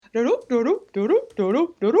Welcome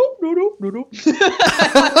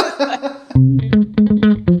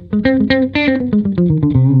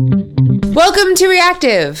to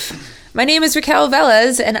Reactive. My name is Raquel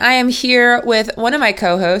Velez, and I am here with one of my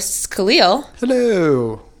co-hosts, Khalil.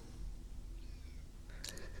 Hello.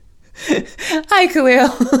 Hi, Khalil.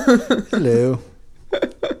 Hello.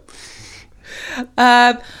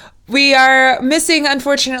 We are missing,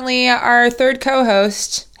 unfortunately, our third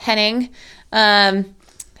co-host, Henning.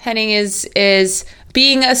 Henning is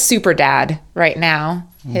being a super dad right now.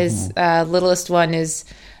 His littlest one is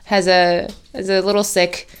a little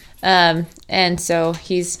sick, and so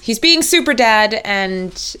he's being super dad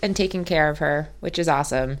and taking care of her, which is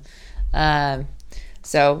awesome.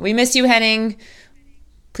 So we miss you, Henning.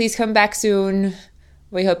 Please come back soon.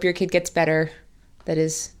 We hope your kid gets better. That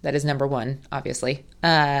is number one, obviously.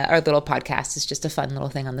 Our little podcast is just a fun little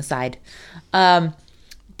thing on the side.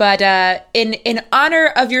 But in honor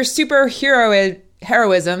of your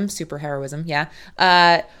superheroism, yeah.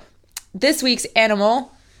 This week's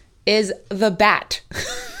animal is the bat.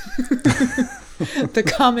 the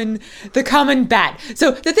common bat.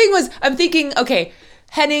 So the thing was, I'm thinking, okay,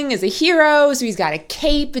 Henning is a hero, so he's got a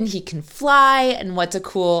cape and he can fly. And what's a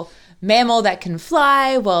cool mammal that can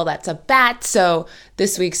fly? Well, that's a bat. So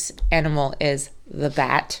this week's animal is the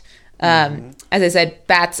bat. As I said,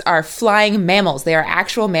 bats are flying mammals. They are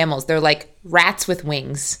actual mammals. They're like rats with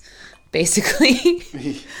wings, basically.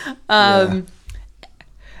 And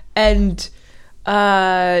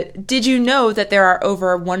did you know that there are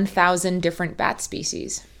over 1,000 different bat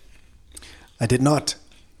species? I did not.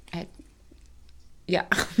 Yeah.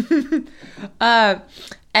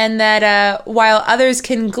 And that while others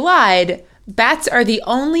can glide, bats are the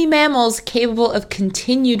only mammals capable of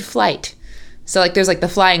continued flight. So like there's like the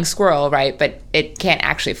flying squirrel, right? But it can't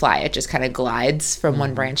actually fly. It just kind of glides from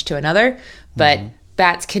one branch to another. But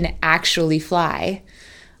bats can actually fly.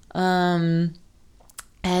 And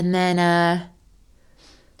then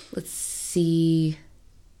let's see.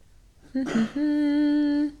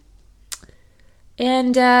 And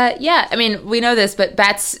yeah, I mean, we know this, but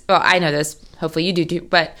bats, well, I know this, hopefully you do too,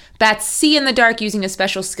 but bats see in the dark using a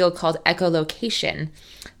special skill called echolocation.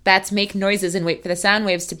 Bats make noises and wait for the sound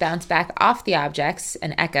waves to bounce back off the objects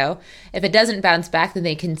and echo. If it doesn't bounce back, then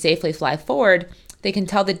they can safely fly forward. They can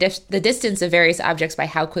tell the distance of various objects by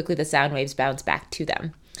how quickly the sound waves bounce back to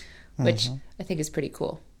them, which I think is pretty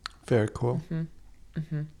cool. Very cool.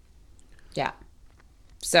 Yeah.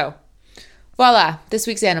 So, voila, this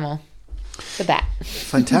week's animal. The bat.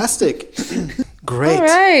 Fantastic. Great. All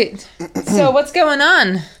right. So what's going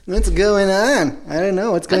on? What's going on? I don't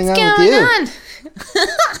know. What's going on with you?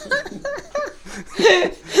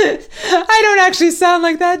 I don't actually sound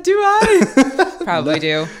like that, do I? Probably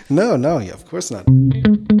do. No, yeah, of course not.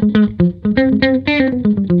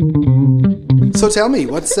 So tell me,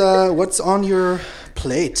 what's on your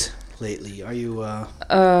plate lately? Are you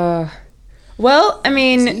Well, I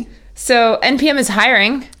mean, so NPM is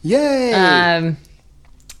hiring. Yay!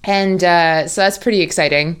 And so that's pretty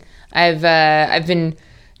exciting. I've been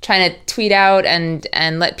trying to tweet out and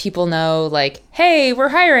let people know, like, hey, we're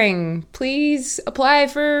hiring. Please apply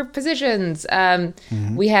for positions.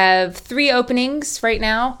 We have 3 openings right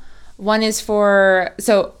now. One is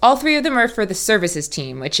so all 3 of them are for the services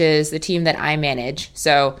team, which is the team that I manage.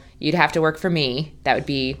 So you'd have to work for me. That would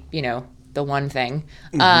be, the one thing.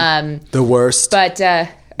 The worst. But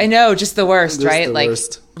I know, just the worst, right? The like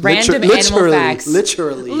worst. Random animal facts.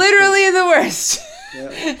 Literally the worst.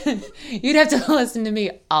 Yeah. You'd have to listen to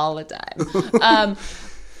me all the time.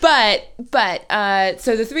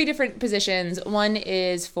 So the 3 different positions, one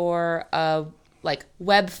is for a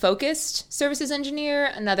web-focused services engineer,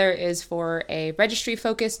 another is for a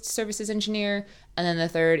registry-focused services engineer, and then the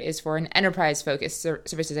third is for an enterprise-focused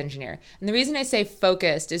services engineer. And the reason I say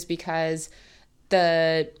focused is because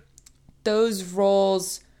those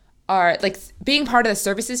roles are, being part of the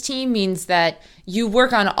services team means that you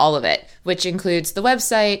work on all of it, which includes the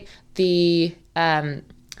website, the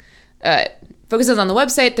focuses on the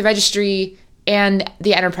website, the registry, and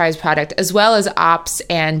the enterprise product, as well as ops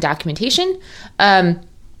and documentation. But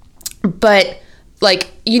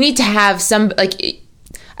you need to have some, I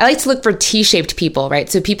like to look for T-shaped people, right?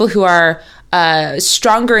 So people who are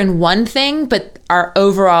stronger in one thing, but are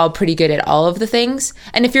overall pretty good at all of the things.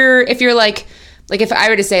 And if you're if I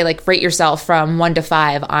were to say, rate yourself from 1 to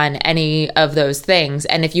 5 on any of those things,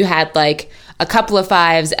 and if you had a couple of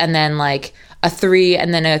 5s and then a 3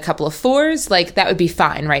 and then a couple of 4s, that would be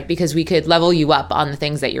fine, right? Because we could level you up on the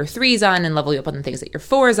things that you're 3s on and level you up on the things that you're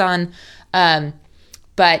 4s on.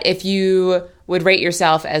 But if you would rate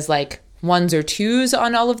yourself as 1s or 2s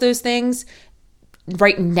on all of those things,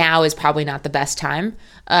 right now is probably not the best time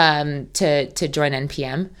to join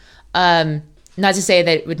NPM. Not to say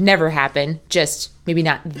that it would never happen, just maybe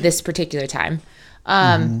not this particular time.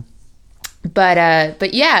 But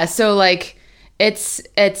yeah, so like it's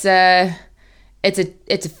a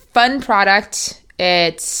fun product.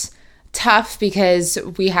 It's tough because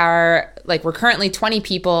we're currently 20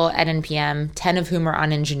 people at NPM, 10 of whom are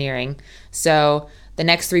on engineering. So the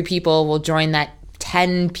next 3 people will join that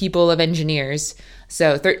 10 people of engineers.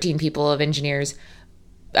 So 13 people of engineers.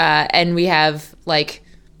 And we have like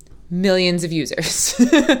millions of users,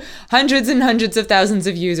 hundreds and hundreds of thousands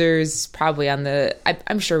of users, probably on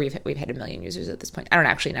I'm sure we've had 1 million users at this point. I don't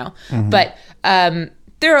actually know, but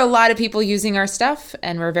there are a lot of people using our stuff,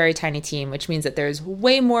 and we're a very tiny team, which means that there's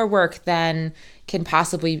way more work than can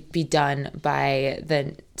possibly be done by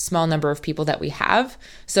the small number of people that we have.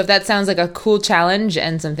 So if that sounds like a cool challenge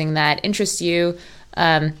and something that interests you,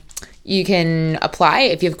 you can apply.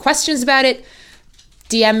 If you have questions about it,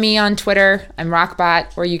 DM me on Twitter, I'm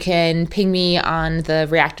Rockbot, or you can ping me on the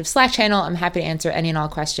Reactive Slack channel. I'm happy to answer any and all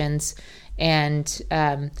questions. And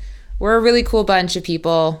we're a really cool bunch of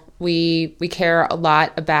people. We care a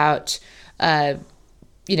lot about,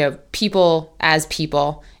 people as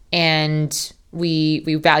people, and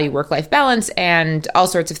we value work-life balance and all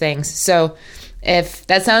sorts of things. So if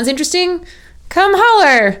that sounds interesting, come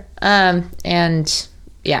holler. And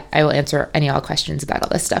yeah, I will answer any all questions about all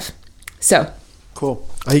this stuff. So. Cool.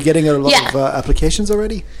 Are you getting a lot of applications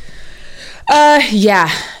already? Yeah.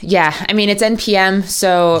 I mean, it's NPM,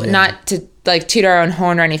 so not to like toot our own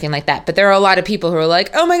horn or anything like that, but there are a lot of people who are like,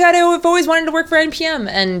 oh my God, I've always wanted to work for NPM.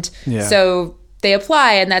 And so they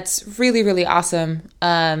apply, and that's really, really awesome.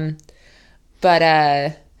 It's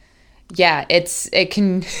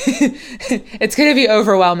going to be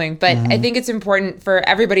overwhelming, but I think it's important for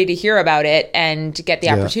everybody to hear about it and to get the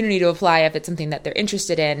opportunity to apply if it's something that they're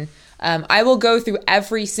interested in. I will go through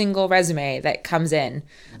every single resume that comes in.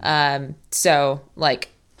 So like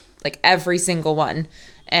every single one.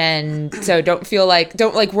 And so don't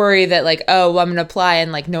worry that like, oh, well, I'm going to apply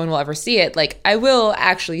and like no one will ever see it. Like I will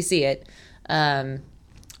actually see it. And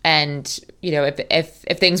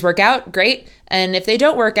if things work out, great. And if they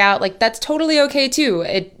don't work out, like that's totally okay too.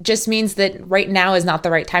 It just means that right now is not the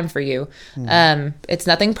right time for you. It's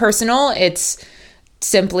nothing personal. It's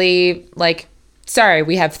simply like, sorry,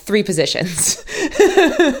 we have 3 positions.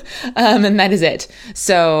 And that is it.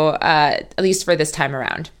 So, at least for this time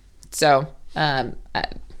around. So, there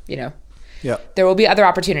will be other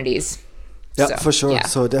opportunities. Yeah, so, for sure. Yeah.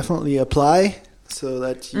 So definitely apply so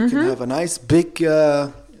that you can have a nice big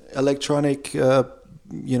electronic,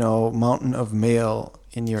 mountain of mail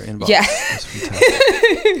in your inbox. Yeah. That's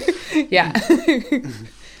fantastic. Yeah.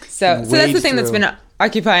 So that's the thing that's been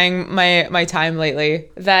occupying my time lately.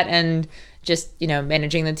 That and just,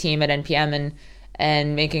 managing the team at NPM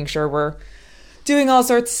and making sure we're doing all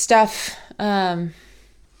sorts of stuff.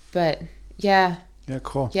 But yeah. Yeah,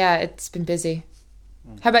 cool. Yeah, it's been busy.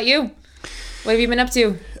 How about you? What have you been up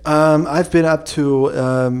to? I've been up to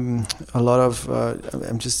a lot of.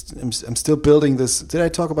 I'm still building this. Did I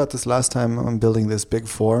talk about this last time? I'm building this big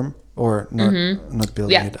form, or not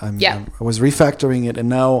building it. I was refactoring it, and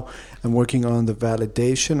now I'm working on the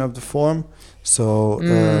validation of the form. So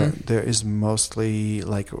there is mostly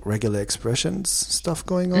like regular expressions stuff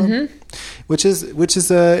going on, which is it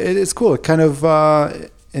is cool. It kind of.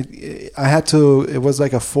 It was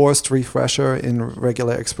like a forced refresher in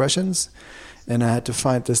regular expressions, and I had to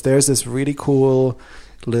find this. There's this really cool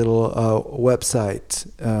little website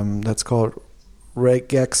that's called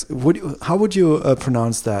regex. How would you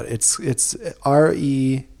pronounce that? It's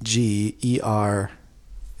REGER.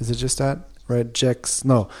 Is it just that? Regex?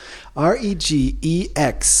 No,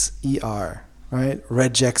 REGEXER. Right?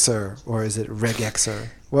 Regexer, or is it regexer?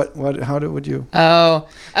 Would you? Oh,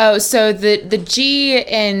 so the G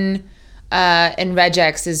in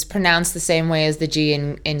regex is pronounced the same way as the G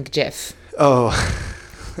in GIF. Oh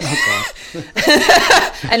God.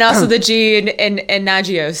 And also the G in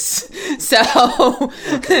Nagios. So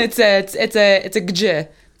it's a G.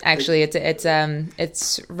 Actually, it's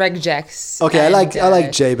reggex. Okay, I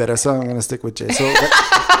like J better, so I'm gonna stick with J. So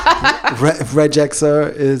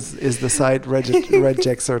regexer is the site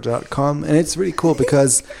regexer.com, and it's really cool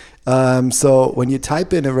because so when you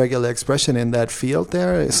type in a regular expression in that field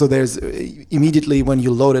there, so there's immediately when you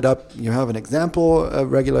load it up, you have an example, a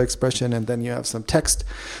regular expression, and then you have some text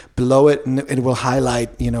below it, and it will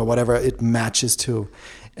highlight whatever it matches to.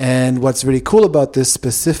 And what's really cool about this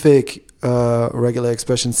specific regular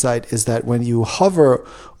expression site is that when you hover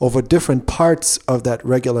over different parts of that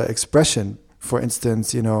regular expression, for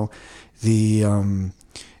instance, the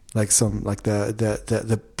like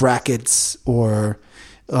the brackets or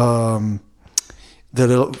the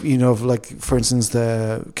little, like for instance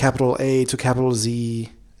the capital A to capital Z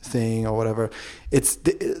thing or whatever. It's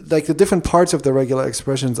like the different parts of the regular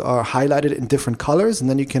expressions are highlighted in different colors, and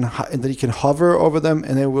then you can hover over them,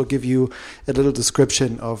 and it will give you a little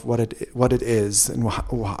description of what it is and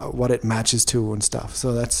what it matches to and stuff.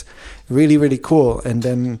 So that's really, really cool. And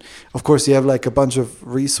then of course you have like a bunch of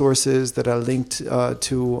resources that are linked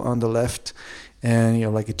to on the left, and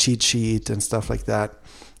like a cheat sheet and stuff like that.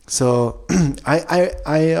 So I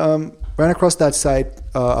ran across that site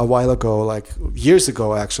a while ago, like years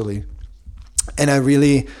ago actually, and I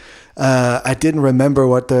really I didn't remember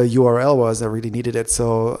what the URL was. I really needed it,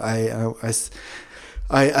 so I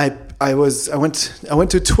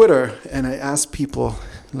went to Twitter and I asked people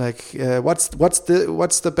like what's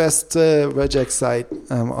the best regex site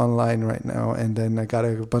online right now, and then I got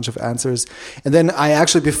a bunch of answers, and then I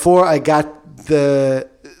actually, before I got the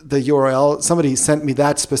URL, somebody sent me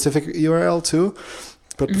that specific URL too.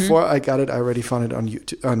 But before I got it, I already found it on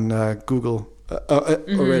YouTube, on Google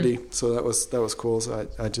already. So that was cool. So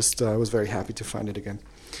I was very happy to find it again.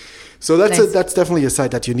 So that's definitely a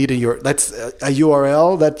site that you need that's a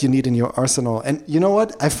URL that you need in your arsenal. And you know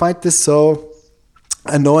what? I find this so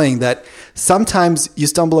annoying that sometimes you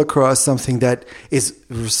stumble across something that is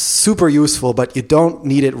super useful, but you don't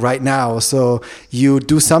need it right now. So you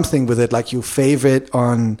do something with it, like you favorite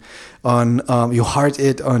you heart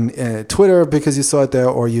it on Twitter because you saw it there,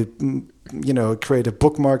 or you create a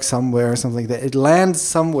bookmark somewhere or something like that. It lands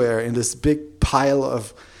somewhere in this big pile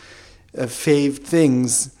of fave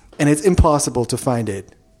things, and it's impossible to find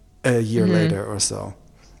it a year later or so.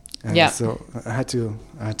 So I had to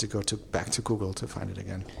go back to Google to find it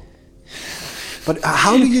again. But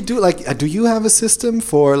how do you do? Like, do you have a system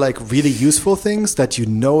for like really useful things that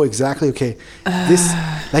exactly? Okay, this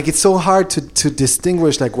like it's so hard to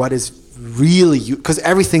distinguish like what is really because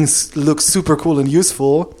everything looks super cool and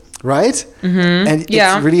useful, right? And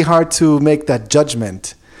it's really hard to make that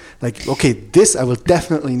judgment. Like, okay, this I will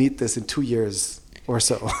definitely need this in 2 years or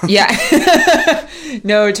so. Yeah,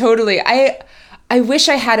 no, totally. I wish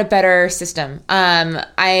I had a better system.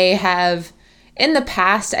 I have, in the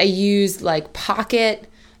past, I used like Pocket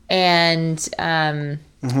and,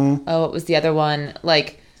 what was the other one?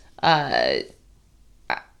 Like, I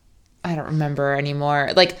don't remember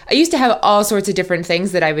anymore. Like, I used to have all sorts of different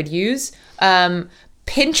things that I would use.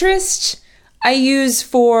 Pinterest, I use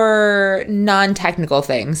for non-technical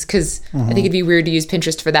things because I think it'd be weird to use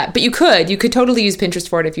Pinterest for that. But you could totally use Pinterest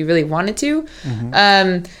for it if you really wanted to.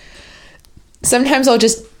 Sometimes I'll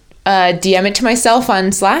just DM it to myself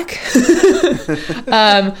on Slack.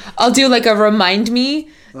 I'll do like a remind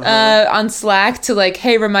me on Slack to like,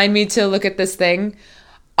 hey, remind me to look at this thing.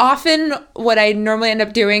 Often what I normally end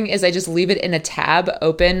up doing is I just leave it in a tab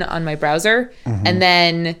open on my browser, and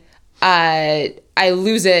then I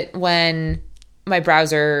lose it when my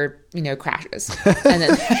browser, crashes. And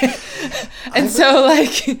then so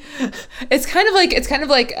like it's kind of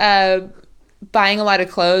like buying a lot of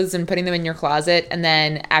clothes and putting them in your closet, and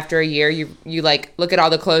then after a year you like look at all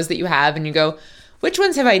the clothes that you have and you go, which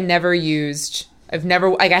ones have I never used? I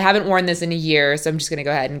haven't worn this in a year, so I'm just gonna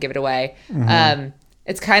go ahead and give it away.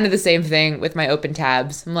 It's kind of the same thing with my open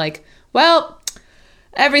tabs. I'm like, well,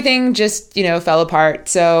 everything just fell apart,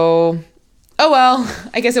 so oh well,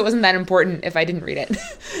 I guess it wasn't that important if I didn't read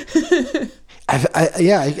it.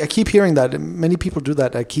 I keep hearing that many people do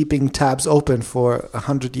that, keeping tabs open for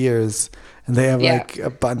 100 years, and they have like a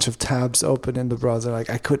bunch of tabs open in the browser. Like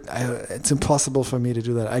it's impossible for me to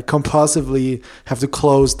do that. I compulsively have to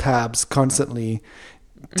close tabs constantly.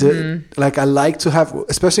 Like I like to have,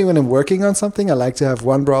 especially when I'm working on something, I like to have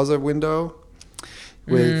one browser window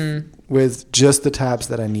with just the tabs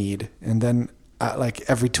that I need, and then like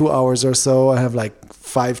every 2 hours or so, I have like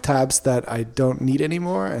 5 tabs that I don't need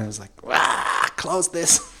anymore, and it's like, close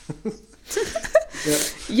this.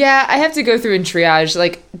 Yeah, I have to go through and triage.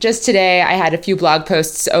 Like just today, I had a few blog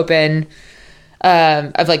posts open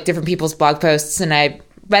of like different people's blog posts, and I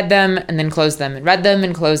read them and then closed them and read them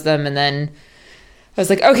and closed them, and then I was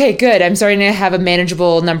like, okay, good. I'm starting to have a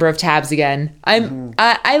manageable number of tabs again. I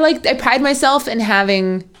pride myself in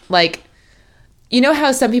having like,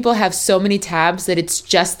 how some people have so many tabs that it's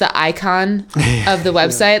just the icon of the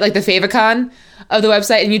website, like the favicon of the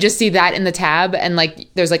website, and you just see that in the tab, and like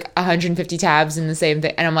there's like 150 tabs in the same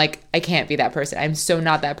thing, and I'm like, I can't be that person. I'm so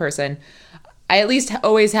not that person. I at least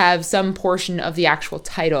always have some portion of the actual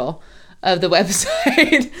title of the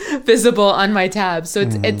website visible on my tab, so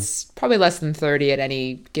it's probably less than 30 at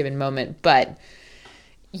any given moment, but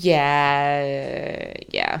yeah.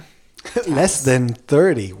 Less than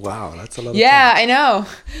 30. Wow, that's a lot. Yeah, I know.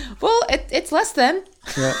 Well, it's less than.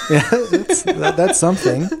 Yeah, that's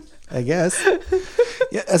something, I guess.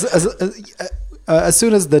 Yeah, as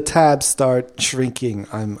soon as the tabs start shrinking,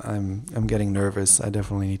 I'm getting nervous. I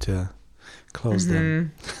definitely need to close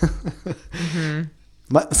them.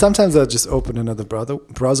 Sometimes I'll just open another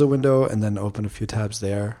browser window and then open a few tabs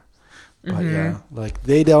there. But yeah, like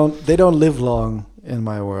they don't live long in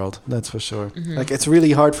my world. That's for sure. Like it's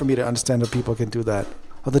really hard for me to understand how people can do that.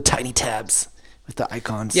 Or the tiny tabs with the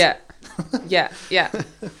icons. Yeah.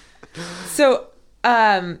 So,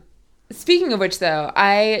 speaking of which, though,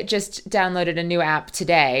 I just downloaded a new app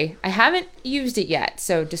today. I haven't used it yet,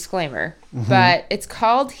 so disclaimer. But it's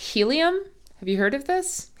called Helium. Have you heard of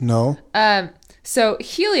this? No. So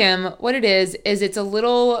Helium, what it is it's a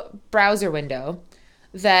little browser window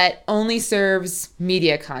that only serves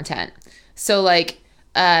media content. So like,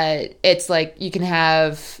 it's like you can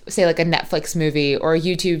have, say, like a Netflix movie or a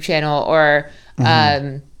YouTube channel or,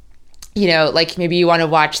 you know, like maybe you want to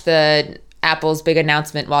watch the Apple's big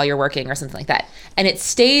announcement while you're working or something like that. And it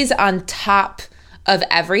stays on top of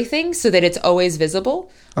everything so that it's always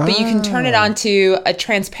visible. But you can turn it onto a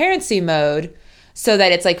transparency mode so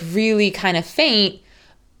that it's like really kind of faint.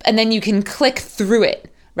 And then you can click through it.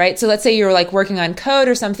 Right. So let's say you're like working on code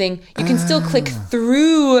or something, you can still click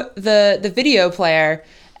through the video player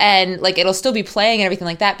and like it'll still be playing and everything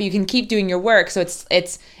like that, but you can keep doing your work. So it's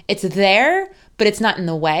there, but it's not in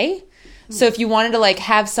the way. So if you wanted to like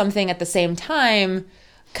have something at the same time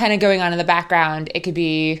kind of going on in the background, it could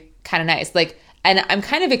be kind of nice. Like, and I'm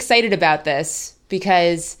kind of excited about this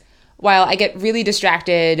because while I get really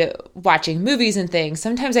distracted watching movies and things,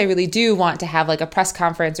 sometimes I really do want to have like a press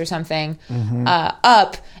conference or something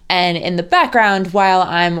up and in the background while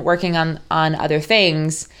I'm working on other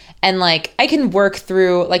things. And like I can work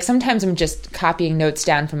through, like sometimes I'm just copying notes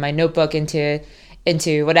down from my notebook into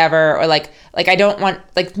whatever, or like I don't want,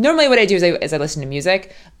 like normally what I do is I listen to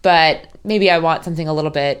music, but maybe I want something a little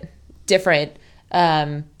bit different.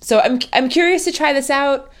 So I'm curious to try this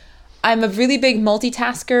out. I'm a really big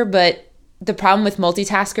multitasker, but the problem with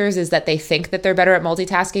multitaskers is that they think that they're better at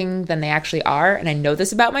multitasking than they actually are, and I know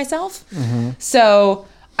this about myself. So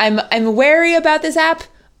I'm wary about this app,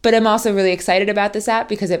 but I'm also really excited about this app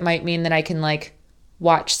because it might mean that I can like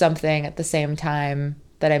watch something at the same time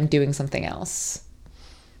that I'm doing something else.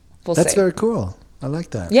 That's very cool. I like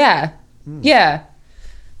that. Yeah. Yeah.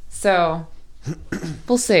 So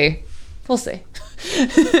we'll see.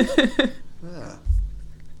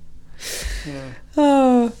 Yeah.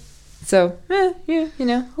 Oh, so yeah, you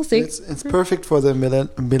know, we'll see. It's perfect for the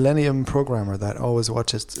millennium programmer that always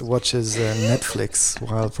watches Netflix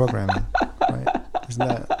while programming, right? Isn't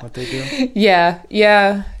that what they do?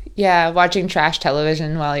 Yeah. Watching trash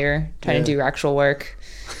television while you're trying to do actual work.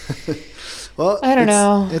 Well, I don't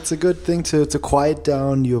know. It's a good thing to quiet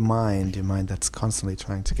down your mind that's constantly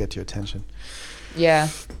trying to get your attention. Yeah.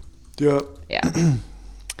 Yeah.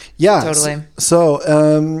 Yeah. Totally. So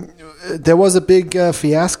there was a big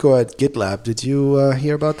fiasco at GitLab. Did you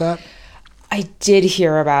hear about that? I did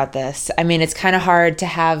hear about this. I mean, it's kind of hard to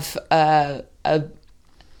have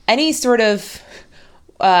any sort of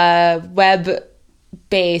web-based,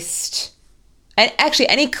 and actually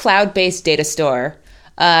any cloud-based data store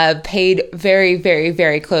paid very, very,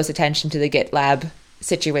 very close attention to the GitLab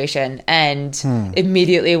situation and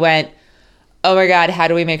immediately went, oh my God, how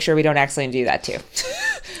do we make sure we don't accidentally do that too?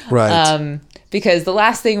 Right. Because the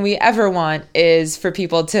last thing we ever want is for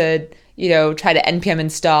people to, you know, try to NPM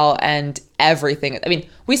install and everything. I mean,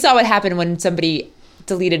 we saw what happened when somebody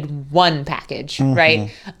deleted one package, right?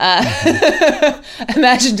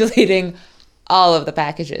 Imagine deleting all of the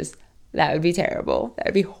packages. That would be terrible. That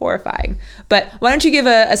would be horrifying. But why don't you give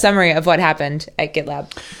a summary of what happened at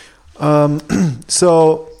GitLab?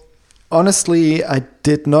 So honestly, I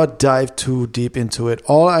did not dive too deep into it.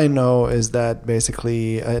 All I know is that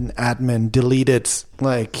basically an admin deleted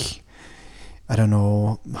like, I don't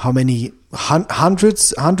know how many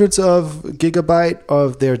hundreds of gigabyte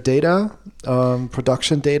of their data,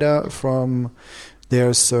 production data from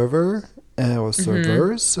their server or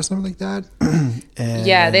servers or something like that. And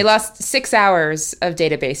yeah, they lost 6 hours of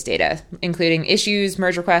database data, including issues,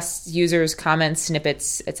 merge requests, users, comments,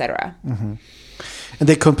 snippets, etc. And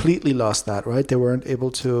they completely lost that, right? They weren't able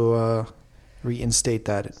to reinstate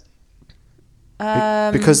that.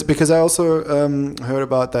 Because I also heard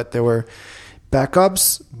about that there were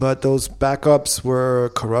backups, but those backups were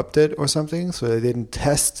corrupted or something, so they hadn't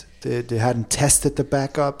tested the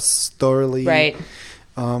backups thoroughly, right?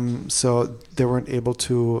 So they weren't able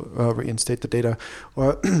to reinstate the data.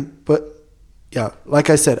 But yeah, like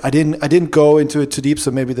I said, I didn't go into it too deep, so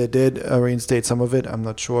maybe they did reinstate some of it. I'm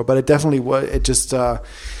not sure, but it definitely was. It just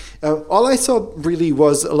all I saw really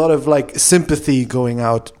was a lot of like sympathy going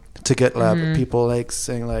out to GitLab. People like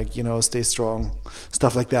saying like, you know, stay strong,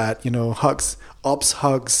 stuff like that. You know, ops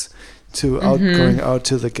hugs to going out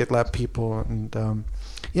to the GitLab people, and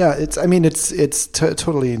yeah, it's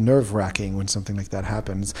totally nerve wracking when something like that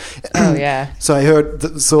happens. Oh yeah. So I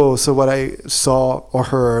heard. So what I saw or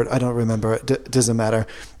heard, I don't remember. It doesn't matter.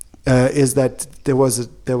 Is that there was an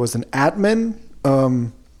admin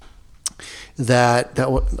that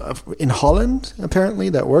in Holland apparently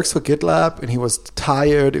that works for GitLab, and he was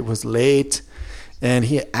tired. It was late. And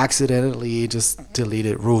he accidentally just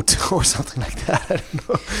deleted root or something like that. I don't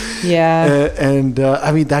know. Yeah.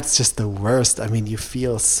 I mean, that's just the worst. I mean, you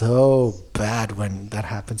feel so bad when that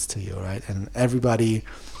happens to you, right? And everybody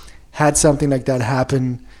had something like that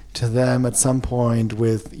happen to them at some point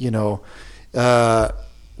with, you know,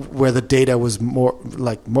 where the data was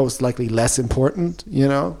most likely less important, you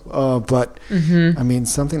know? But, I mean,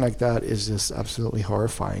 something like that is just absolutely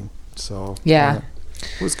horrifying. So, yeah.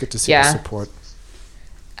 It was good to see the support.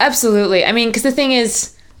 Absolutely. I mean, because the thing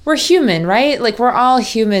is, we're human, right? Like, we're all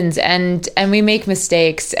humans, and we make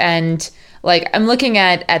mistakes. And like, I'm looking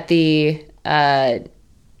at the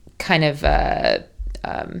kind of the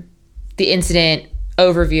incident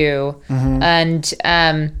overview,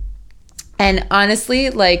 and honestly,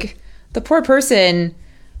 like, the poor person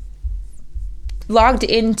logged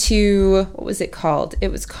into, what was it called?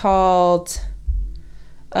 It was called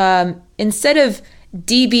instead of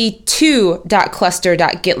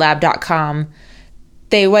db2.cluster.gitlab.com,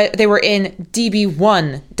 they were in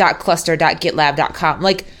db1.cluster.gitlab.com.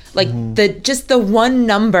 Like the one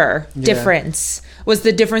number difference was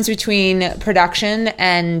the difference between production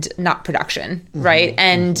and not production, right?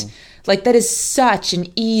 And like, that is such an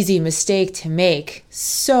easy mistake to make.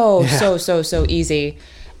 So easy.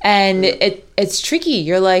 And it's tricky.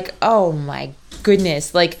 You're like, oh my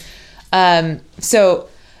goodness. Like, so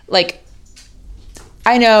like,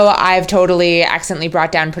 I know I've totally accidentally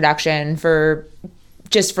brought down production for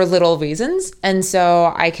little reasons. And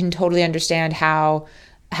so I can totally understand how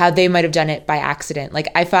they might have done it by accident. Like,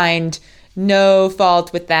 I find no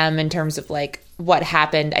fault with them in terms of like what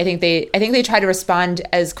happened. I think they tried to respond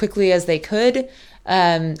as quickly as they could.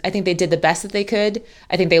 I think they did the best that they could.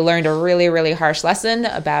 I think they learned a really, really harsh lesson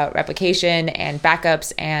about replication and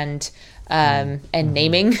backups and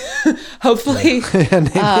naming, hopefully.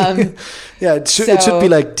 Naming. It should be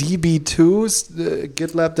like db2's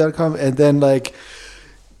gitlab.com, and then like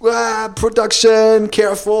production,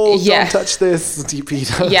 careful, don't touch this,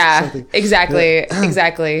 db. Yeah, exactly.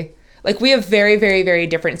 Like, we have very, very, very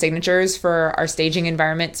different signatures for our staging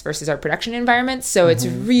environments versus our production environments. So it's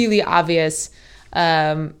really obvious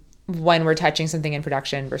when we're touching something in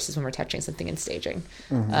production versus when we're touching something in staging.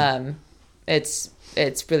 It's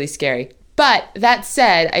really scary. But that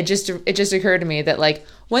said, it just occurred to me that like,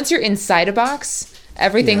 once you're inside a box,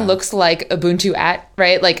 everything looks like Ubuntu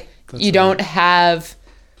right? Like, you don't have,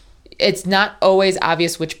 it's not always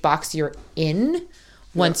obvious which box you're in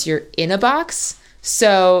once you're in a box.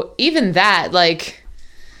 So even that, like,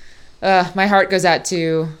 my heart goes out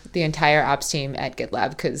to the entire ops team at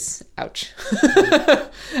GitLab, because ouch.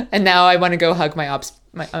 And now I want to go hug my ops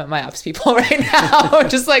people right now.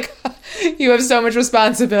 Just like, you have so much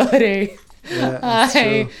responsibility.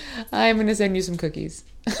 Yeah, I'm going to send you some cookies.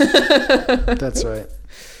 That's right.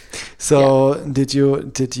 So did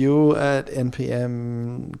you at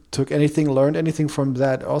NPM learned anything from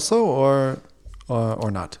that also, or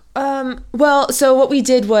not? Well, so what we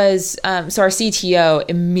did was, so our CTO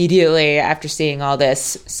immediately after seeing all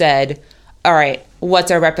this said, all right, what's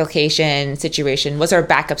our replication situation? What's our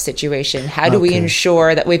backup situation? How do we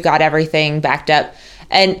ensure that we've got everything backed up?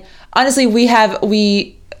 And honestly,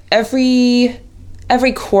 every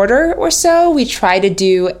quarter or so, we try to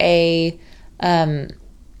do a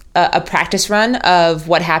practice run of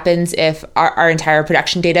what happens if our entire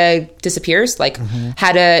production data disappears. Like,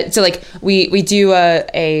 we do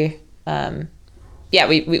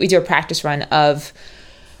we do a practice run of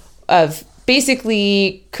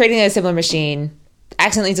basically creating a similar machine,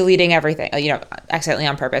 accidentally deleting everything, accidentally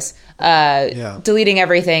on purpose, deleting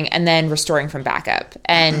everything, and then restoring from backup.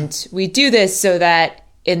 And we do this so that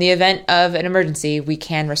in the event of an emergency, we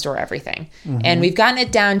can restore everything. And we've gotten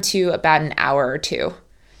it down to about an hour or two,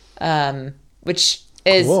 which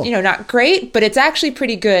is, not great, but it's actually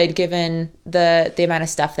pretty good given the amount of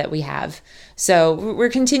stuff that we have. So we're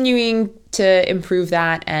continuing to improve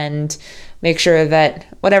that and make sure that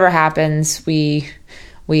whatever happens, we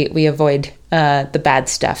avoid the bad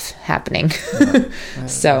stuff happening.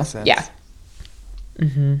 So, yeah.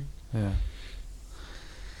 Mm-hmm. Yeah.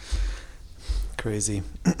 Crazy.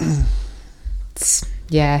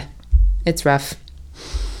 It's rough.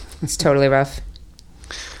 It's totally rough.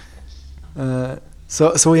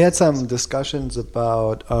 So we had some discussions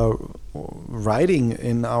about writing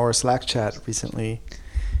in our Slack chat recently.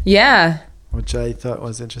 Yeah. Which I thought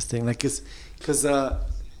was interesting. Because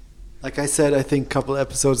like I said, I think a couple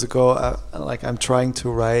episodes ago, I'm trying to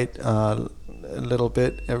write a little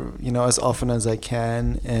bit, as often as I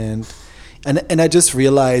can, and I just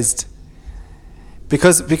realized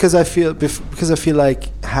because I feel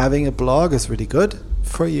like having a blog is really good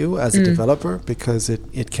for you as a developer, because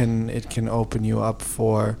it can open you up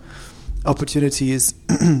for opportunities,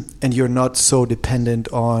 and you're not so dependent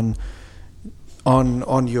on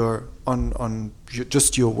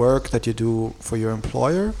just your work that you do for your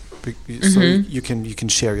employer. So you can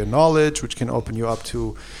share your knowledge, which can open you up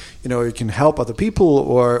to, you can help other people,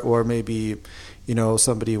 or maybe,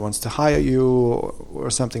 somebody wants to hire you or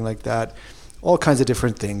something like that. All kinds of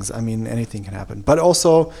different things. I mean, anything can happen. But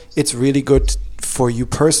also, it's really good for you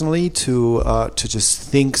personally to just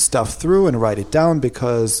think stuff through and write it down,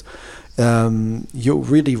 because you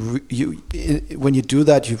really when you do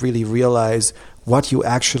that, you really realize what you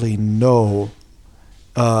actually know,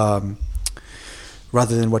 rather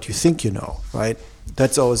than what you think you know, right?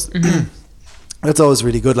 That's always that's always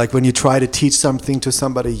really good. Like when you try to teach something to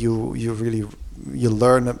somebody, you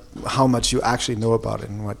learn how much you actually know about it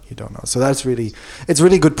and what you don't know. So it's really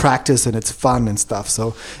good practice, and it's fun and stuff.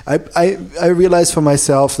 So I realized for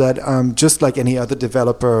myself that just like any other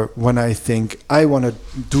developer, when I think I want to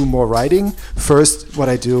do more writing, first what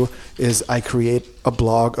I do is I create a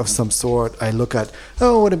blog of some sort. I look at,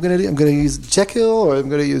 what I'm going to do. I'm going to use Jekyll, or I'm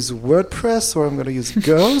going to use WordPress, or I'm going to use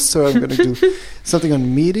Ghost, or I'm going to do something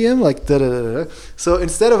on Medium, like da-da-da-da. So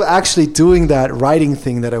instead of actually doing that writing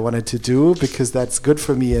thing that I wanted to do, because that's good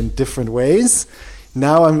for me in different ways,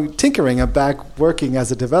 now I'm tinkering. I'm back working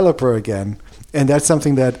as a developer again. And that's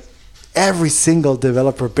something that every single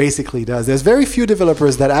developer basically does. There's very few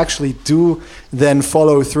developers that actually do then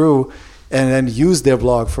follow through and then use their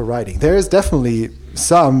blog for writing. There is definitely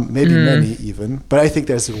some, maybe many even, but I think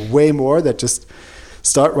there's way more that just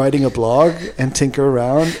start writing a blog and tinker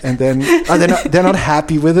around, and then they're not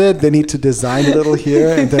happy with it. They need to design a little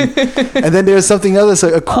here, and then there's something else,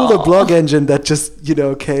 so a cooler blog engine that just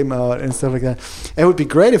came out and stuff like that. It would be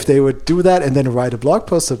great if they would do that and then write a blog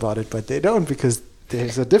post about it, but they don't, because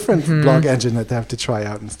there's a different blog engine that they have to try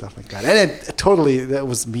out and stuff like that. And that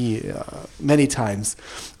was me many times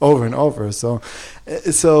over and over. So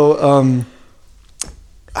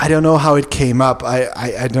I don't know how it came up.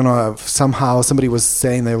 I don't know. Somehow somebody was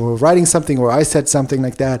saying they were writing something, or I said something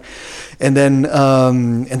like that, and then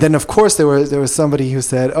of course there was somebody who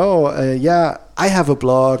said, yeah, I have a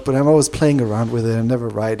blog, but I'm always playing around with it. I'm never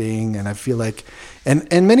writing, and I feel like,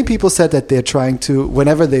 and many people said that they're trying to,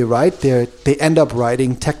 whenever they write, they end up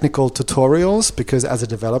writing technical tutorials, because as a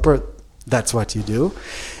developer, that's what you do,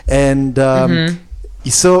 and.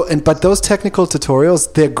 But those technical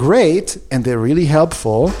tutorials, they're great and they're really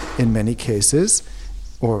helpful in many cases,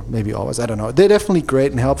 or maybe always, I don't know. They're definitely great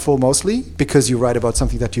and helpful mostly because you write about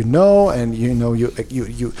something that you know, and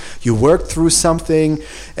you worked through something,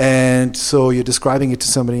 and so you're describing it to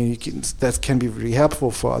somebody, and that can be really helpful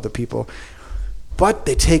for other people. But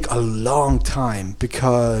they take a long time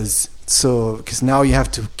because now you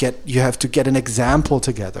have to get an example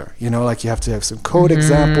together. Like you have to have some code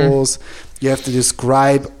examples. You have to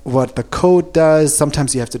describe what the code does.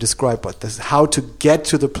 Sometimes you have to describe how to get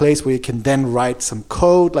to the place where you can then write some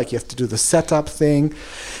code. Like you have to do the setup thing,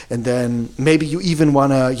 and then maybe you even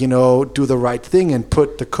want to do the right thing and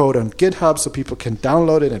put the code on GitHub so people can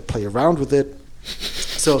download it and play around with it.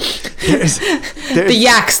 So there's the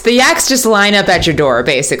yaks just line up at your door,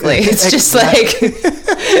 basically. It's just like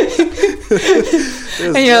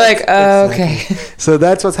and you're like, okay. So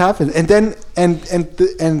that's what's happened. And then and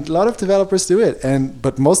a lot of developers do it,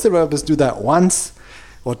 but most developers do that once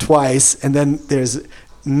or twice, and then there's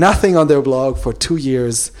nothing on their blog for 2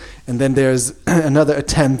 years, and then there's another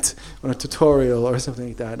attempt on a tutorial or something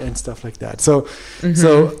like that and stuff like that. So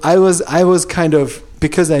I was kind of,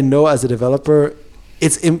 because I know as a developer,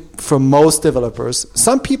 for most developers,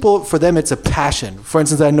 some people, for them it's a passion. For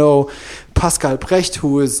instance, I know Pascal Brecht,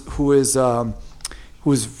 who is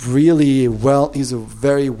really well. He's a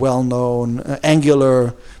very well-known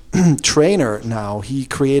Angular trainer now. He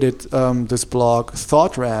created this blog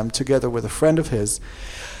ThoughtRam together with a friend of his.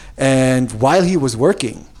 And while he was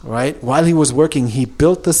working, he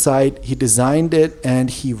built the site, he designed it, and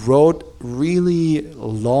he wrote really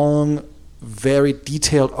long, very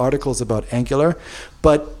detailed articles about Angular.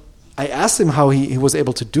 But I asked him how he was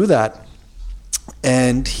able to do that.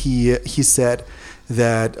 And he said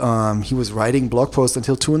that he was writing blog posts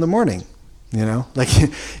until 2 a.m, you know, like,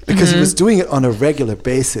 because he was doing it on a regular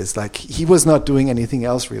basis. Like, he was not doing anything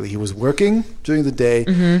else really. He was working during the day,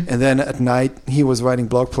 and then at night he was writing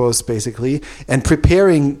blog posts basically and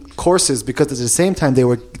preparing courses, because at the same time they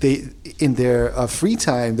in their free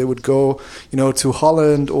time they would go, you know, to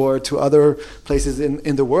Holland or to other places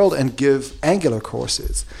in the world and give Angular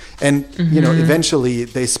courses. And you know, eventually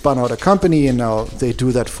they spun out a company and now they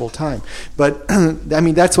do that full time. But I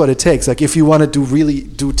mean, that's what it takes. Like, if you want to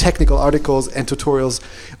do technical articles and tutorials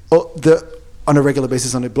on a regular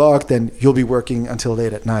basis on a blog, then you'll be working until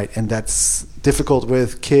late at night, and that's difficult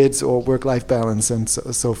with kids or work-life balance and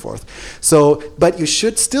so forth. So, but you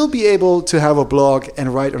should still be able to have a blog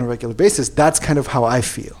and write on a regular basis. That's kind of how I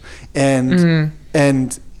feel. And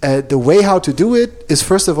the way how to do it is,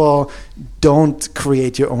 first of all, don't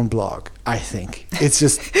create your own blog. I think it's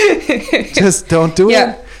just don't do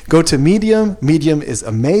it. Go to Medium. Medium is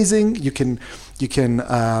amazing. You can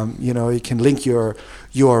link your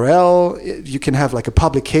URL. You can have like a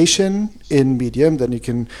publication in Medium. Then you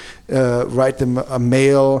can write them a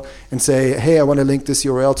mail and say, hey, I want to link this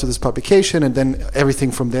URL to this publication. And then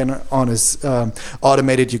everything from then on is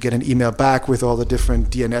automated. You get an email back with all the different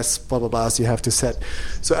DNS blah, blah, blahs you have to set.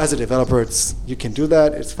 So as a developer, you can do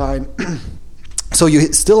that. It's fine. So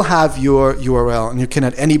you still have your URL, and you can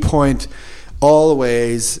at any point,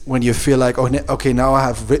 always, when you feel like, okay, now I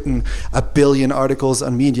have written 1 billion articles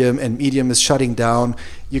on Medium and Medium is shutting down,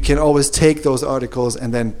 you can always take those articles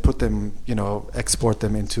and then put them, you know, export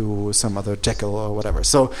them into some other Jekyll or whatever.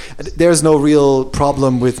 So there's no real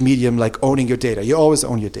problem with Medium, like owning your data. You always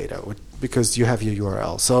own your data because you have your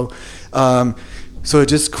URL. So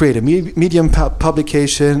just create a Medium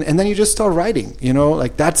publication, and then you just start writing, you know,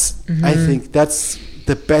 like that's, I think that's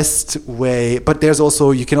the best way. But there's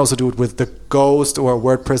also, you can also do it with the Ghost or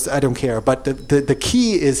WordPress, I don't care. But the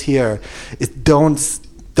key is here is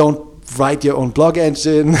don't write your own blog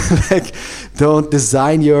engine, like don't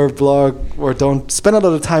design your blog, or don't spend a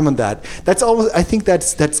lot of time on that. That's always, I think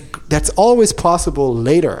that's always possible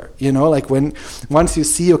later, you know, like once you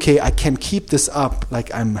see, okay, I can keep this up,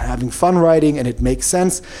 like I'm having fun writing and it makes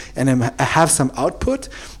sense and I have some output,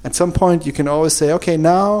 at some point you can always say, okay,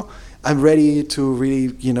 now I'm ready to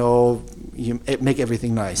really, you know, make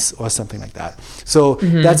everything nice or something like that. So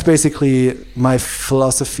that's basically my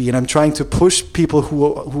philosophy, and I'm trying to push people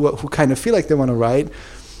who kind of feel like they want to write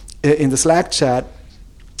in the Slack chat,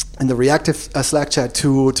 in the reactive Slack chat,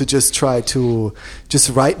 to just try to just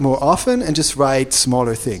write more often and just write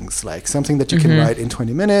smaller things, like something that you can write in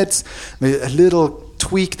 20 minutes, maybe a little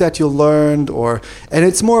tweak that you learned, and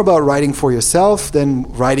it's more about writing for yourself than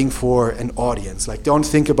writing for an audience. Like, don't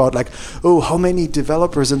think about like, oh, how many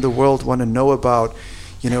developers in the world want to know about,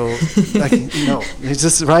 you know, like, no, you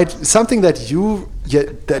just write something that you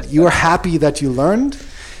are happy that you learned.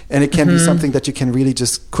 And it can be something that you can really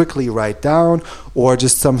just quickly write down, or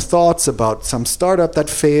just some thoughts about some startup that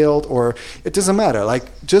failed, or it doesn't matter.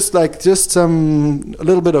 Just a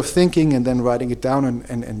little bit of thinking and then writing it down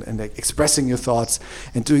and like expressing your thoughts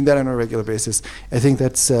and doing that on a regular basis. I think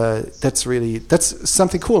that's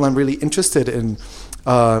something cool. I'm really interested in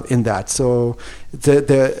that. So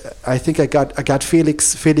I think I got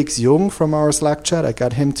Felix Jung from our Slack chat. I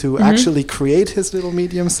got him to actually create his little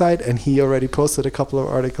Medium site, and he already posted a couple of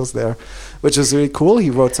articles there, which was really cool. He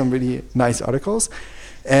wrote some really nice articles.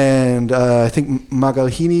 And I think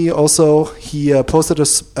Magalhini also, he posted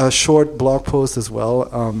a short blog post as well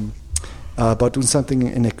about doing something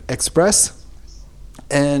in Express.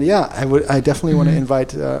 And yeah, I definitely want to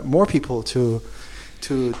invite more people to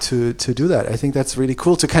do that. I think that's really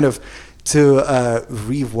cool to kind of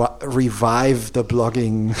revive the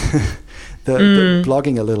blogging the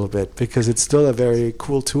blogging a little bit, because it's still a very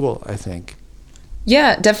cool tool, I think.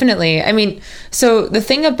 Yeah, definitely. I mean, so the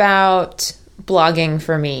thing about blogging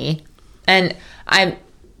for me, and I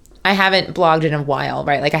haven't blogged in a while,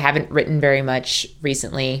 right? Like, I haven't written very much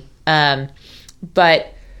recently.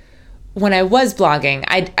 But when I was blogging,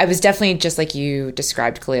 I was definitely just like you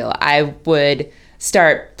described, Khalil. I would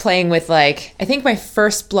start playing with, like, I think my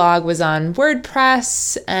first blog was on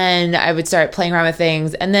WordPress, and I would start playing around with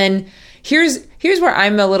things. And then here's where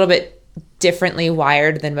I'm a little bit differently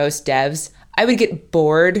wired than most devs. I would get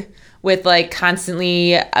bored with like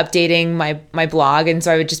constantly updating my blog, and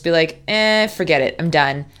so I would just be like, forget it, I'm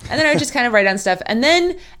done. And then I would just kind of write on stuff, and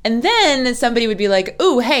then somebody would be like,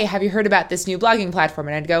 "Ooh, hey, have you heard about this new blogging platform?"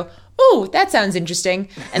 And I'd go, ooh, that sounds interesting.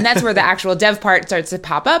 And that's where the actual dev part starts to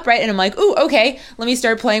pop up, right? And I'm like, ooh, okay, let me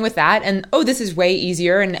start playing with that. And oh, this is way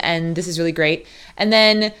easier, and this is really great. And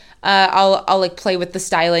then I'll like play with the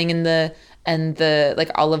styling and the like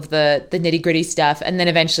all of the nitty gritty stuff. And then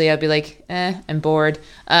eventually I'll be like, I'm bored.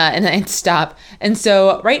 And then I'd stop. And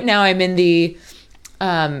so right now I'm in the,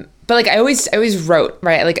 but like I always wrote,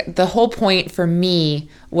 right? Like the whole point for me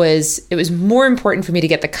was, it was more important for me to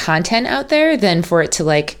get the content out there than for it to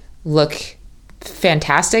like look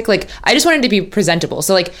fantastic. Like I just wanted to be presentable.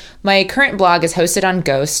 So like my current blog is hosted on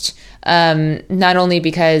Ghost, not only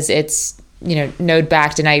because it's, Node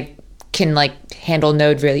backed and I can like handle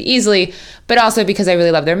Node really easily, but also because I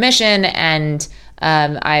really love their mission, and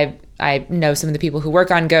I know some of the people who work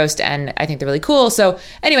on Ghost, and I think they're really cool. So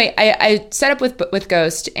anyway, I set up with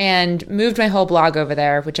Ghost and moved my whole blog over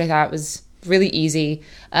there, which I thought was really easy,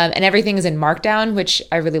 and everything is in Markdown, which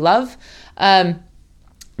I really love.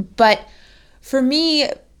 But for me,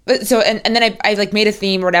 and then I like made a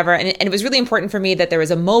theme or whatever, and it was really important for me that there was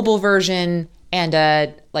a mobile version and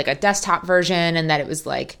a desktop version, and that it was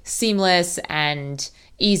like seamless and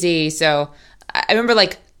easy. So I remember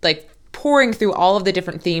like pouring through all of the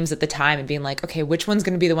different themes at the time and being like, okay, which one's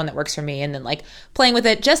going to be the one that works for me? And then like playing with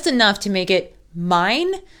it just enough to make it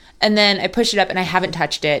mine. And then I pushed it up and I haven't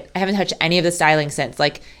touched it. I haven't touched any of the styling since.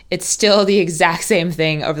 Like it's still the exact same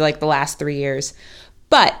thing over like the last 3 years.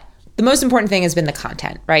 But the most important thing has been the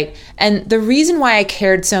content, right? And the reason why I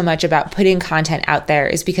cared so much about putting content out there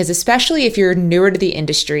is because, especially if you're newer to the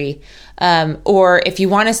industry, or if you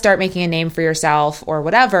want to start making a name for yourself or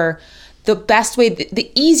whatever, the best way,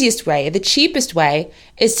 the easiest way, the cheapest way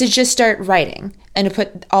is to just start writing and to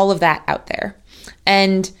put all of that out there.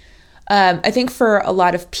 And I think for a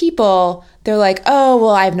lot of people, they're like, oh,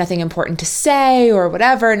 well, I have nothing important to say or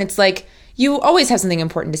whatever. And it's like, you always have something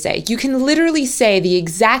important to say. You can literally say the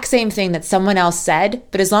exact same thing that someone else said,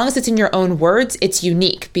 but as long as it's in your own words, it's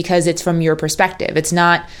unique because it's from your perspective. It's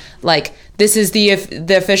not like this is the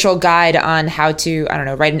official guide on how to, I don't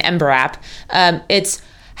know, write an Ember app. It's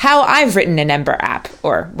how I've written an Ember app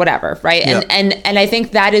or whatever, right? Yeah. And I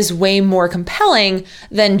think that is way more compelling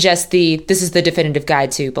than just this is the definitive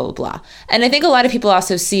guide to blah, blah, blah. And I think a lot of people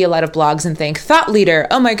also see a lot of blogs and think, thought leader,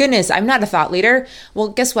 oh my goodness, I'm not a thought leader. Well,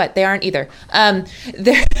 guess what? They aren't either.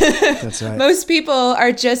 That's right. Most people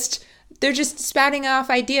are they're just spouting off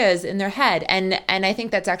ideas in their head. And I think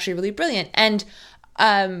that's actually really brilliant. And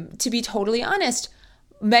to be totally honest,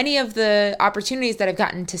 many of the opportunities that I've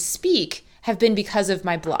gotten to speak have been because of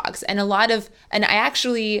my blogs, and I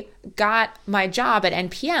actually got my job at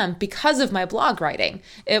NPM because of my blog writing.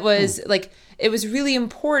 It was it was really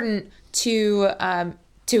important to our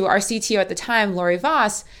CTO at the time, Laurie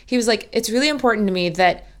Voss. He was like, it's really important to me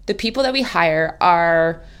that the people that we hire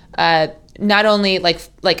are not only like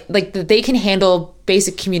they can handle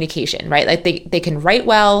basic communication, right? Like they can write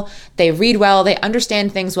well, they read well, they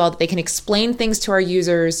understand things well, they can explain things to our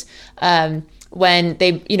users. When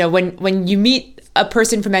when you meet a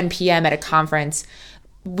person from NPM at a conference,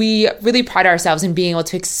 we really pride ourselves in being able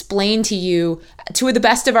to explain to you, to the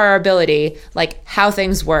best of our ability, like how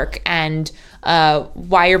things work and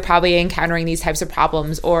why you're probably encountering these types of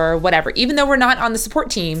problems or whatever. Even though we're not on the support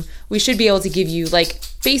team, we should be able to give you like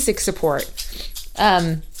basic support.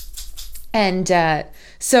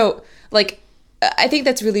 So like I think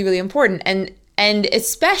that's really, really important. And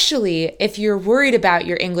especially if you're worried about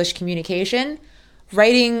your English communication,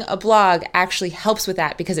 writing a blog actually helps with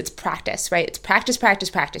that because it's practice, right? It's practice, practice,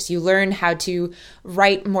 practice. You learn how to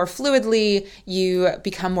write more fluidly. You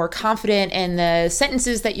become more confident in the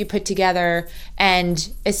sentences that you put together.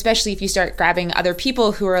 And especially if you start grabbing other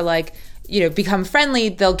people who are like, become friendly,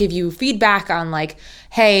 they'll give you feedback on like,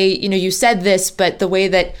 hey, you said this, but the way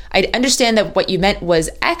that I understand that what you meant was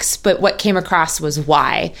X, but what came across was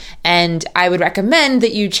Y. And I would recommend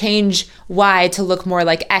that you change Y to look more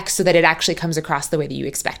like X so that it actually comes across the way that you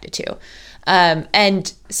expect it to.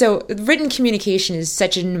 And so written communication is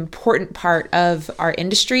such an important part of our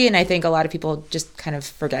industry. And I think a lot of people just kind of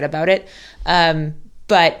forget about it.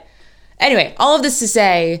 But anyway, all of this to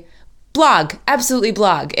say, blog, absolutely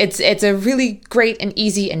blog. It's a really great and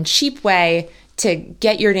easy and cheap way to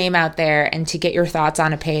get your name out there and to get your thoughts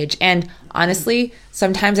on a page. And honestly,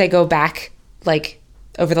 sometimes I go back like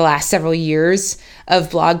over the last several years of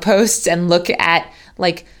blog posts and look at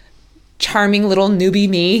like charming little newbie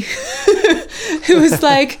me who was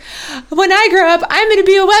like, when I grow up, I'm going to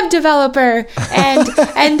be a web developer.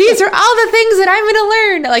 And these are all the things that I'm going to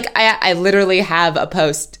learn. Like I literally have a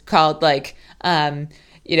post called like,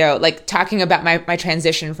 like talking about my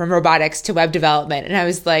transition from robotics to web development. And I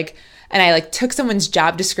was like, and I like took someone's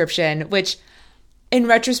job description, which in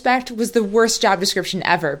retrospect, was the worst job description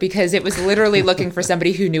ever, because it was literally looking for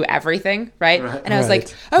somebody who knew everything, right? And I was like,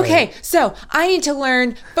 okay, so I need to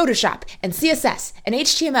learn Photoshop and CSS and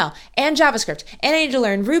HTML and JavaScript, and I need to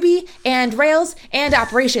learn Ruby and Rails and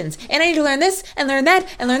operations, and I need to learn this and learn that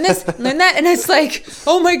and learn this and learn that. And it's like,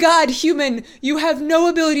 oh my God, human, you have no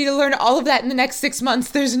ability to learn all of that in the next 6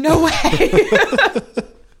 months. There's no way.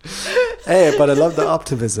 Hey, but I love the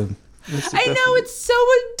optimism. I know, it's so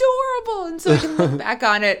adorable, and so I can look back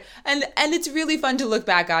on it, and it's really fun to look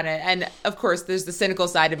back on it. And of course, there's the cynical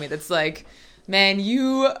side of me that's like, man,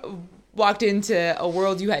 you walked into a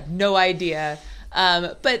world you had no idea.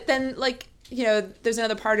 But then, like, you know, there's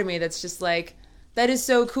another part of me that's just like, that is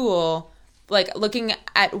so cool. Like, looking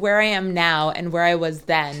at where I am now and where I was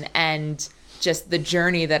then, and just the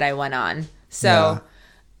journey that I went on. So. Yeah.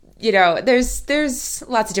 You know, there's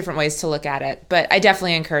lots of different ways to look at it, but I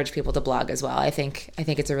definitely encourage people to blog as well. I think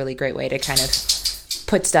it's a really great way to kind of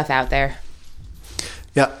put stuff out there.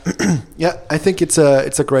 Yeah, yeah, I think it's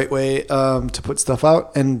a great way to put stuff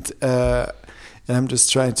out, and I'm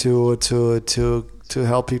just trying to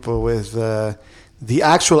help people with the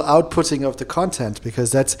actual outputting of the content,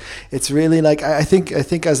 because it's really like, I think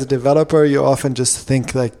as a developer, you often just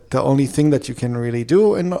think like the only thing that you can really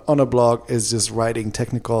do on a blog is just writing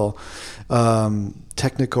technical blog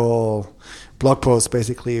posts,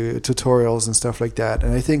 basically tutorials and stuff like that.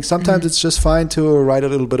 And I think sometimes it's just fine to write a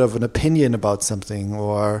little bit of an opinion about something,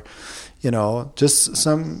 or, you know, just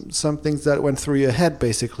some things that went through your head,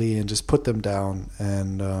 basically, and just put them down.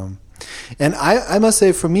 And I must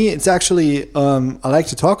say, for me, it's actually, I like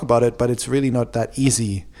to talk about it, but it's really not that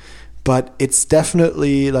easy. But it's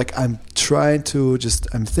definitely like, I'm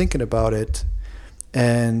thinking about it.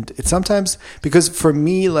 And it's sometimes, because for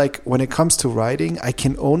me, like, when it comes to writing, I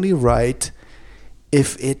can only write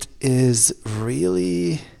if it is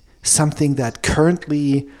really something that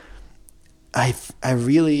currently I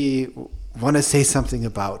really want to say something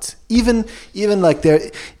about. Even like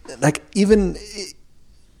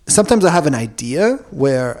sometimes I have an idea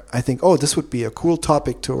where I think, oh, this would be a cool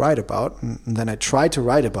topic to write about, and then I try to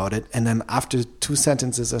write about it, and then after 2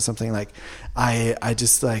 sentences or something, like I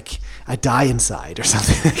just like, I die inside or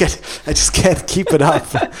something. I just can't keep it up.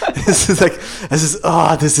 This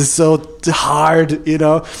is so hard, you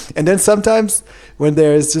know. And then sometimes when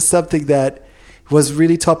there is just something that was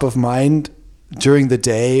really top of mind during the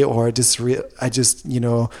day, or you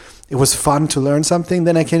know, it was fun to learn something,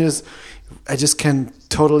 then I just can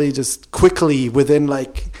totally just quickly, within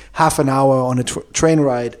like half an hour on a train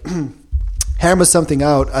ride, hammer something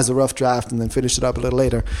out as a rough draft, and then finish it up a little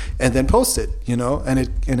later, and then post it, you know, and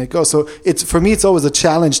it goes. So for me, it's always a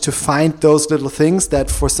challenge to find those little things that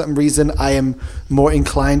for some reason I am more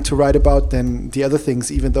inclined to write about than the other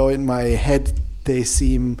things, even though in my head they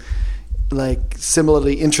seem like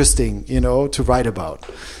similarly interesting, you know, to write about.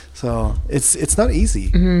 So it's not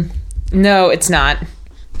easy. Mm-hmm. No, it's not.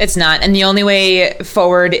 It's not. And the only way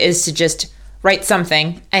forward is to just write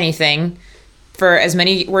something, anything, for as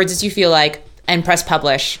many words as you feel like, and press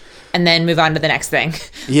publish, and then move on to the next thing.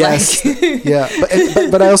 Yes. Yeah.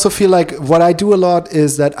 But I also feel like what I do a lot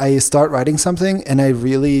is that I start writing something and I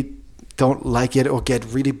really don't like it or get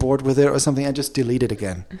really bored with it or something, I just delete it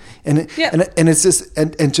again. And it's just,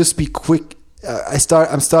 and just be quick.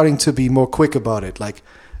 I'm starting to be more quick about it. Like,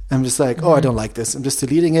 I'm just like, oh, I don't like this. I'm just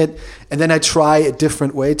deleting it. And then I try a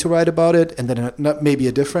different way to write about it, and then maybe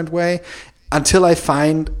a different way, until I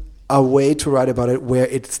find a way to write about it where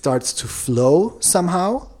it starts to flow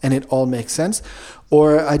somehow and it all makes sense.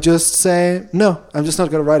 Or I just say, no, I'm just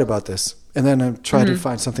not going to write about this. And then I try to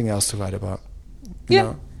find something else to write about. You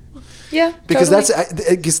know? Yeah. Because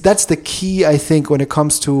totally. that's the key, I think, when it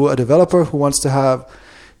comes to a developer who wants to have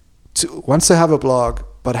a blog,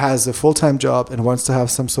 but has a full-time job and wants to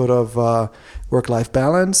have some sort of work-life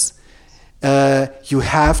balance. You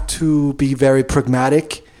have to be very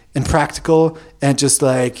pragmatic and practical, and just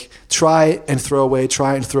like try and throw away,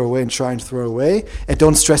 and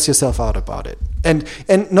don't stress yourself out about it. And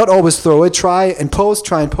not always throw away. Try and post,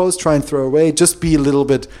 try and throw away. Just be a little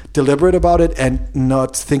bit deliberate about it, and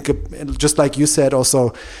not think of, just like you said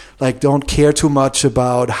also, like, don't care too much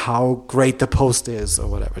about how great the post is or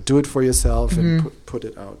whatever. Do it for yourself and put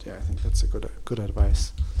it out. Yeah, I think that's a good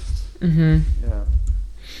advice. Mm-hmm. Yeah.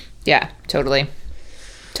 Yeah, totally.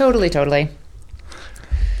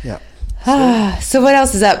 Yeah. So what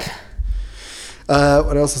else is up?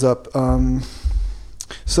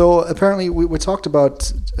 So apparently we talked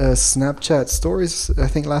about Snapchat stories, I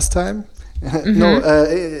think, last time. No,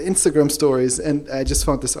 Instagram stories. And I just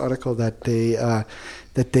found this article that they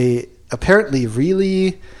apparently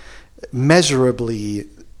really measurably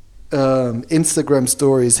Instagram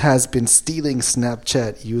stories has been stealing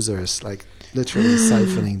Snapchat users, like literally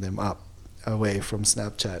siphoning them up away from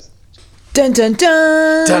Snapchat. Dun dun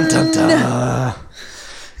dun. Dun dun dun.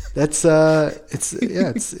 That's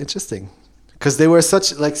it's interesting. Because they were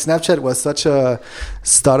Snapchat was such a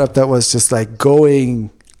startup that was just like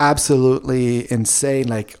going absolutely insane.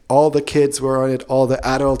 Like all the kids were on it, all the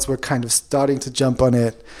adults were kind of starting to jump on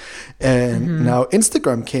it. And now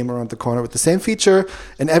Instagram came around the corner with the same feature,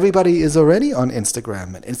 and everybody is already on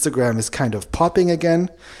Instagram. And Instagram is kind of popping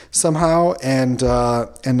again somehow. And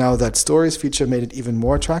now that stories feature made it even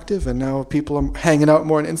more attractive. And now people are hanging out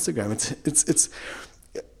more on Instagram.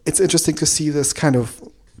 It's interesting to see this kind of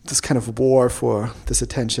war for this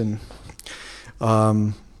attention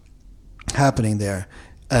happening there,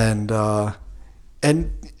 and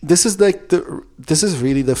this is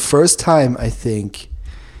really the first time, I think,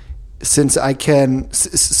 since I can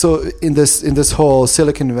in this whole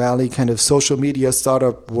Silicon Valley kind of social media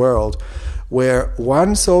startup world, where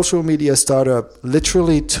one social media startup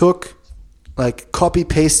literally took, like, copy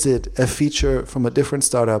pasted a feature from a different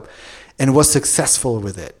startup and was successful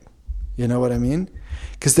with it. You know what I mean?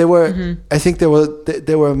 Because I think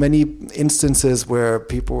there were many instances where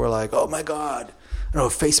people were like, "Oh my God,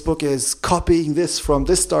 Facebook is copying this from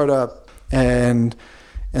this startup," and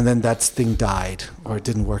then that thing died or it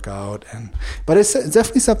didn't work out. But it's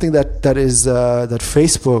definitely something that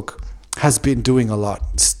Facebook has been doing a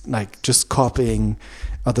lot, like just copying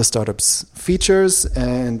other startups' features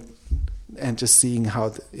and just seeing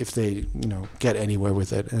if they get anywhere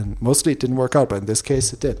with it. And mostly it didn't work out, but in this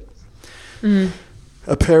case it did.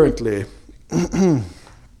 Apparently.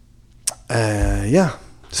 Yeah.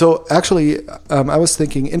 So actually, I was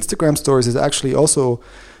thinking Instagram stories is actually also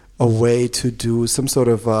a way to do some sort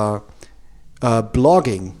of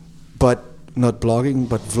blogging, but not blogging,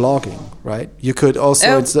 but vlogging, right? You could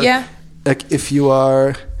also, like if you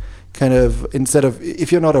are kind of,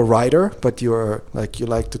 if you're not a writer, but you're like, you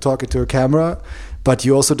like to talk into a camera, but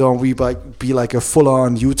you also don't be like a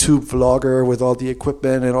full-on YouTube vlogger with all the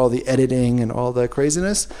equipment and all the editing and all the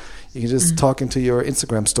craziness. You can just talk into your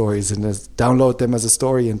Instagram stories and just download them as a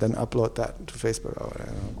story and then upload that to Facebook. Or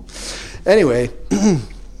whatever. Anyway,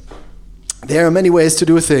 there are many ways to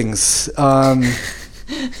do things.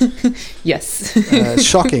 Yes.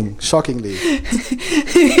 Shockingly.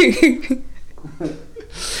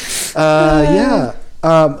 Yeah.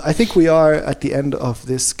 I think we are at the end of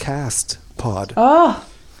this cast pod. Oh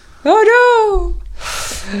no!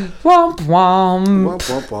 Womp womp. Womp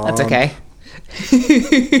womp womp. That's okay.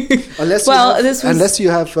 Unless you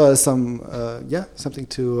have something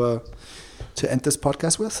to end this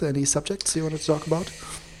podcast with. Any subjects you want to talk about?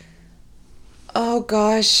 Oh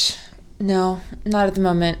gosh, no, not at the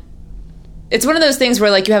moment. It's one of those things where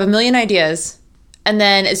like you have a million ideas, and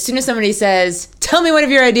then as soon as somebody says, "Tell me one of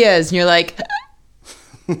your ideas," and you're like,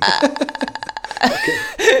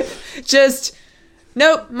 just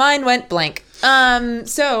nope, mine went blank.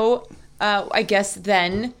 So I guess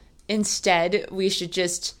then instead we should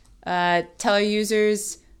just tell our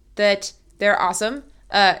users that they're awesome.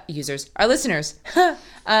 Our listeners,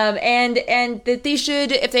 and that they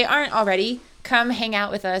should, if they aren't already, come hang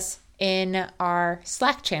out with us in our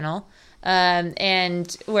Slack channel,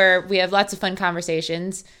 and where we have lots of fun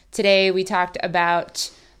conversations. Today we talked about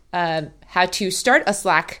how to start a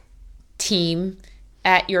Slack team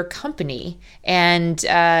at your company and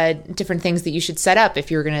different things that you should set up if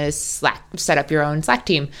you're going to set up your own Slack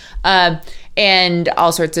team, and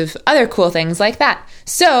all sorts of other cool things like that.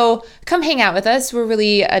 So come hang out with us. We're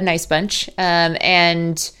really a nice bunch,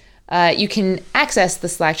 and you can access the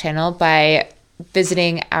Slack channel by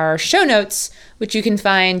visiting our show notes, which you can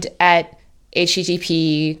find at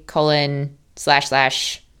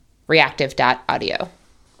http://reactive.audio.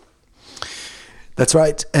 That's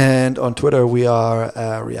right. And on Twitter, we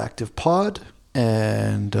are Reactive Pod.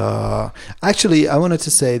 And actually, I wanted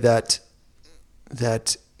to say that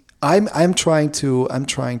I'm trying to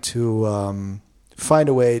find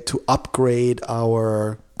a way to upgrade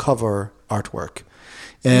our cover artwork.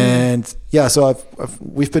 And so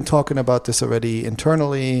we've been talking about this already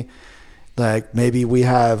internally. Like maybe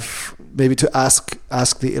to ask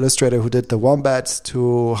the illustrator who did the wombats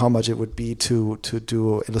to how much it would be to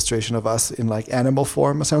do illustration of us in like animal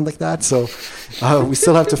form or something like that. So we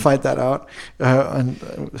still have to find that out. And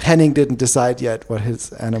Henning didn't decide yet what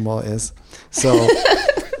his animal is. So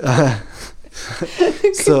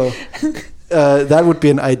that would be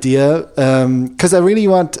an idea. Because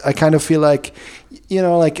I kind of feel like,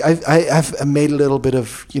 I've made a little bit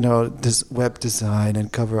of, this web design and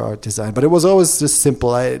cover art design, but it was always just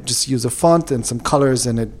simple. I just use a font and some colors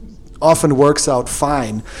and it often works out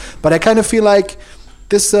fine. But I kind of feel like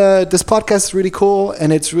this podcast is really cool,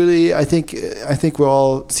 and it's really I think we're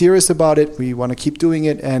all serious about it. We want to keep doing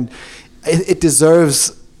it, and it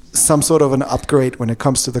deserves some sort of an upgrade when it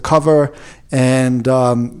comes to the cover and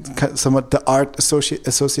somewhat the art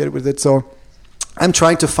associated with it. So I'm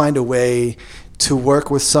trying to find a way to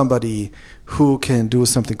work with somebody who can do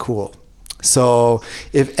something cool. So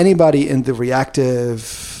if anybody in the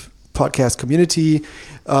reactive podcast community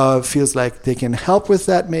feels like they can help with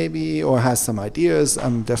that maybe, or has some ideas,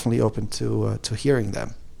 I'm definitely open to hearing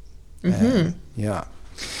them. Mm-hmm. Yeah.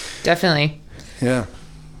 Definitely. Yeah.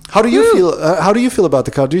 How do you feel? How do you feel about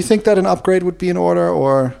the cover? Do you think that an upgrade would be in order,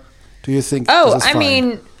 or do you think? I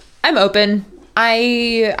mean, I'm open.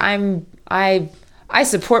 I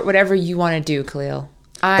support whatever you want to do, Khalil.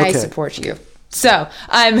 I support you. So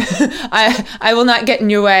I will not get in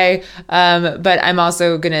your way, but I'm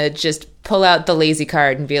also gonna just pull out the lazy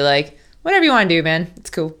card and be like, whatever you want to do, man. It's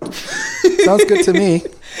cool. Sounds good to me.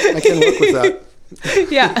 I can work with that.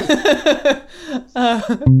 Yeah.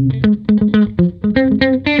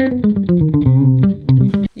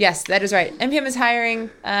 Yes, that is right. NPM is hiring.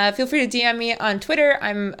 Feel free to DM me on Twitter.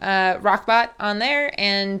 I'm Rockbot on there,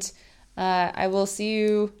 and I will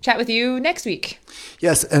chat with you next week.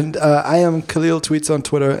 Yes, and I am Khalil Tweets on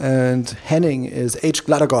Twitter, and Henning is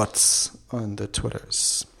HGlattergotts on the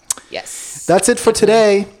Twitters. Yes. That's it for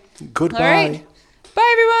today. Goodbye. All right.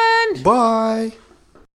 Bye, everyone. Bye.